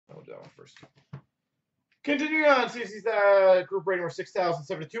do that one first. Continuing on, CC's group rating number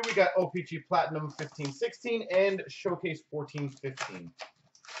 6072. We got OPC Platinum 1516 and Showcase 1415.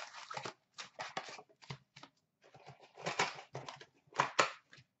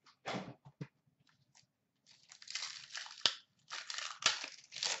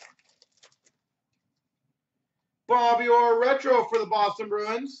 Bobby Orr Retro for the Boston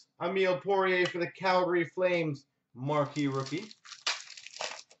Bruins. Emile Poirier for the Calgary Flames, marquee rookie.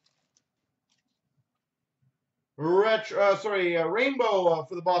 Rainbow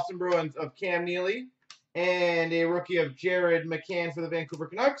for the Boston Bruins of Cam Neely. And a rookie of Jared McCann for the Vancouver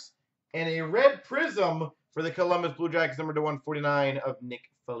Canucks. And a red prism for the Columbus Blue Jackets, number to 149 of Nick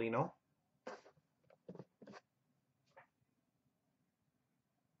Foligno.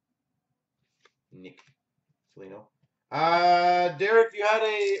 Derek, you had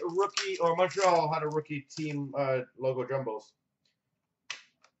a rookie, or Montreal had a rookie team logo jumbos.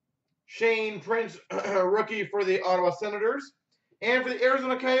 Shane Prince, rookie for the Ottawa Senators. And for the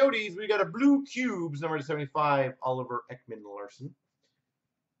Arizona Coyotes, we got a blue cubes, number 75, Oliver Ekman-Larsson.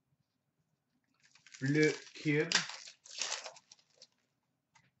 Blue cube.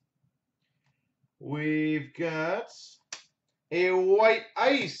 We've got a white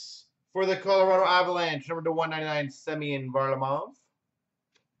ice for the Colorado Avalanche, number to 199, Semyon Varlamov.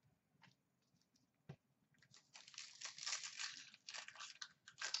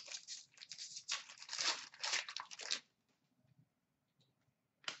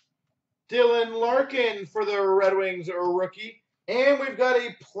 Dylan Larkin for the Red Wings, a rookie. And we've got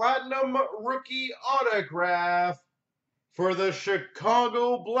a platinum rookie autograph for the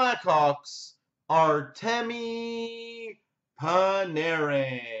Chicago Blackhawks, Artemi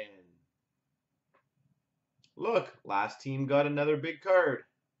Panarin. Look, last team got another big card.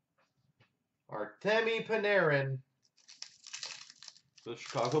 Artemi Panarin for the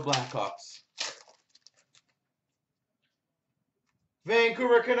Chicago Blackhawks.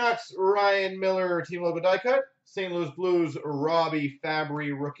 Vancouver Canucks, Ryan Miller, team logo die cut. St. Louis Blues, Robbie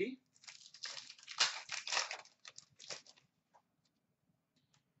Fabry, rookie.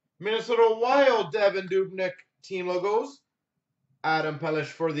 Minnesota Wild, Devin Dubnyk, team logos. Adam Pelech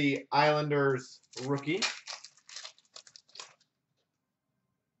for the Islanders, rookie.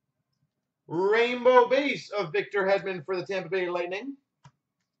 Rainbow base of Victor Hedman for the Tampa Bay Lightning.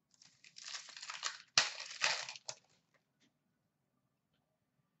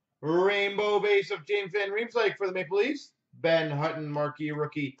 Rainbow base of James Van Riemsdyk for the Maple Leafs. Ben Hutton, marquee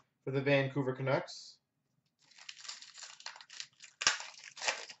rookie for the Vancouver Canucks.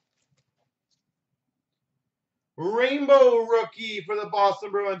 Rainbow rookie for the Boston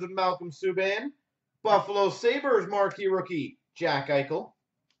Bruins of Malcolm Subban. Buffalo Sabres, marquee rookie, Jack Eichel.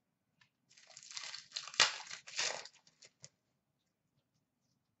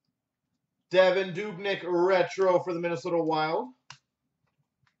 Devin Dubnyk, retro for the Minnesota Wild.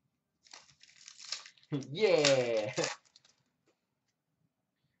 Yeah.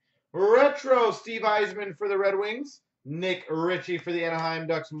 Retro Steve Yzerman for the Red Wings. Nick Ritchie for the Anaheim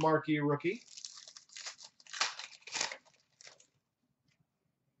Ducks, marquee rookie.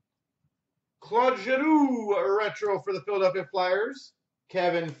 Claude Giroux, retro for the Philadelphia Flyers.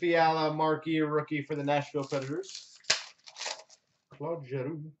 Kevin Fiala, marquee rookie for the Nashville Predators. Claude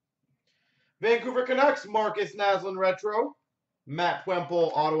Giroux. Vancouver Canucks, Marcus Naslund, retro. Matt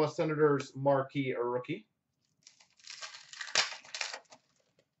Wemple, Ottawa Senators, marquee rookie.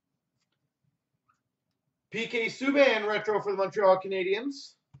 PK Subban, retro for the Montreal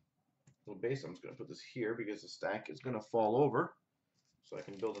Canadiens. Little base, I'm just going to put this here because the stack is going to fall over. So I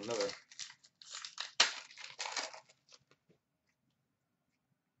can build another.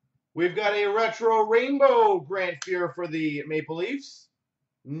 We've got a retro rainbow Grant Fuhr for the Maple Leafs.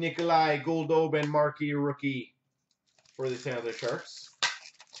 Nikolai Goldobin, marquee rookie for the San Jose Sharks.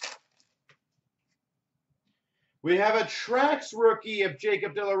 We have a Trax rookie of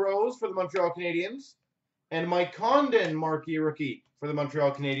Jacob De La Rose for the Montreal Canadiens. And Mike Condon, marquee rookie for the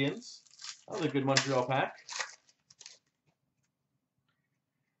Montreal Canadiens. That was a good Montreal pack.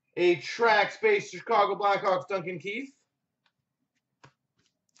 A Trax-based Chicago Blackhawks, Duncan Keith.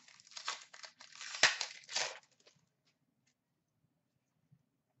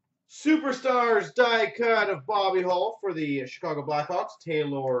 Superstars die cut of Bobby Hull for the Chicago Blackhawks.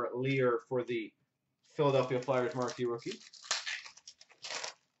 Taylor Lear for the Philadelphia Flyers, marquee rookie.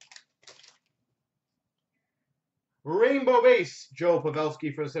 Rainbow base, Joe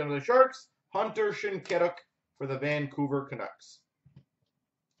Pavelski for the San Jose Sharks. Hunter Shinkaruk for the Vancouver Canucks.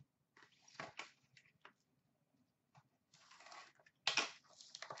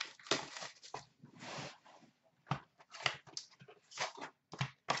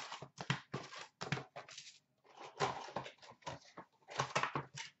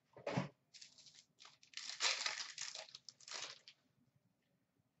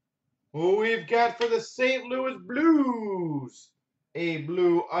 We've got for the St. Louis Blues, a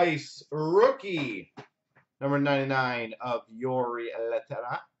blue ice rookie, number 99 of Yori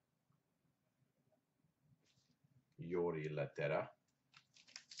Lettera. Yori Lettera.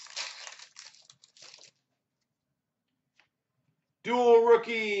 Dual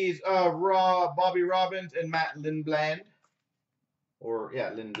rookies of Bobby Robbins and Matt Lindblad.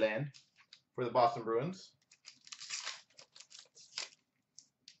 Lindblad for the Boston Bruins.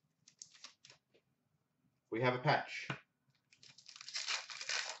 We have a patch.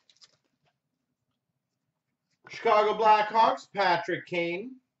 Chicago Blackhawks, Patrick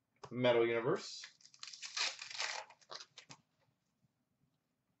Kane, Metal Universe.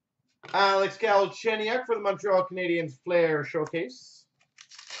 Alex Galchenyuk for the Montreal Canadiens Flair Showcase.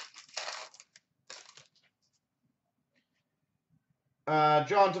 John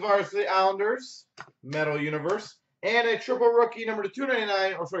Tavares for the Islanders, Metal Universe. And a triple rookie number to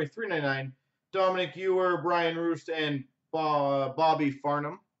 399. Dominic Ewer, Brian Roost, and Bobby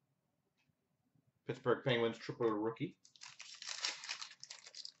Farnham. Pittsburgh Penguins triple rookie.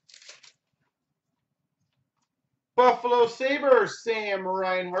 Buffalo Sabres, Sam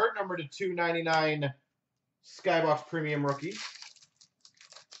Reinhart, number to 299, Skybox Premium rookie.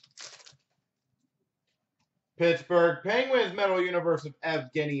 Pittsburgh Penguins Metal Universe of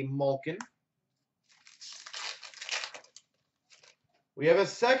Evgeny Malkin. We have a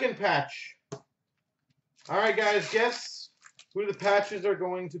second patch. All right, guys, guess who the patches are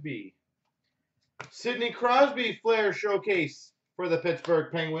going to be. Sidney Crosby Flair Showcase for the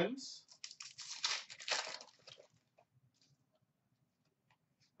Pittsburgh Penguins.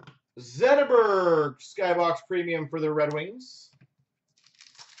 Zetterberg Skybox Premium for the Red Wings.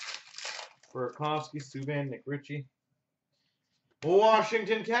 Burakovsky, Subban, Nick Ritchie.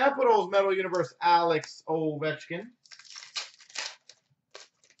 Washington Capitals Metal Universe Alex Ovechkin.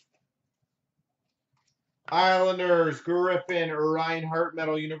 Islanders Griffin Reinhart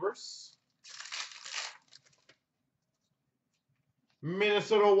Metal Universe.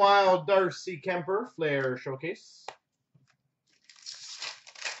 Minnesota Wild Darcy Kemper Flair Showcase.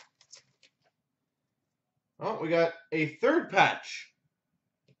 Oh, we got a third patch.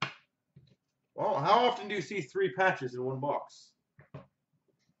 Well, how often do you see 3 patches in one box?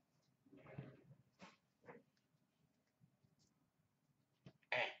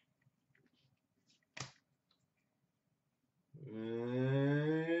 It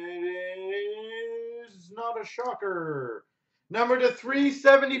is not a shocker. Number to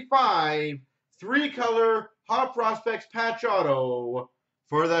 375, 3-color Hot Prospects patch auto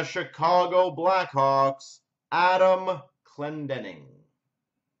for the Chicago Blackhawks, Adam Clendening.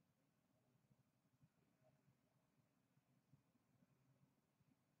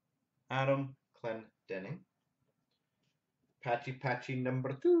 Adam Clendening. Patchy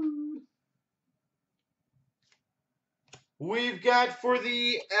number 2. We've got for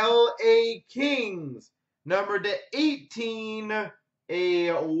the LA Kings, number to 18,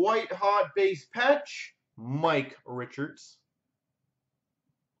 a white hot base patch, Mike Richards.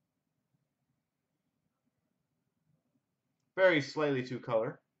 Very slightly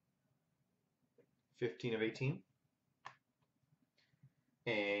 2-color. 15 of 18.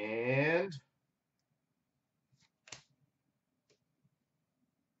 And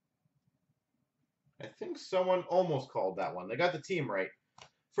I think someone almost called that one. They got the team right.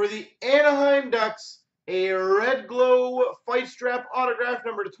 For the Anaheim Ducks, a Red Glow Fight Strap autograph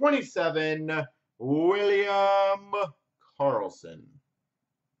number to 27, William Karlsson.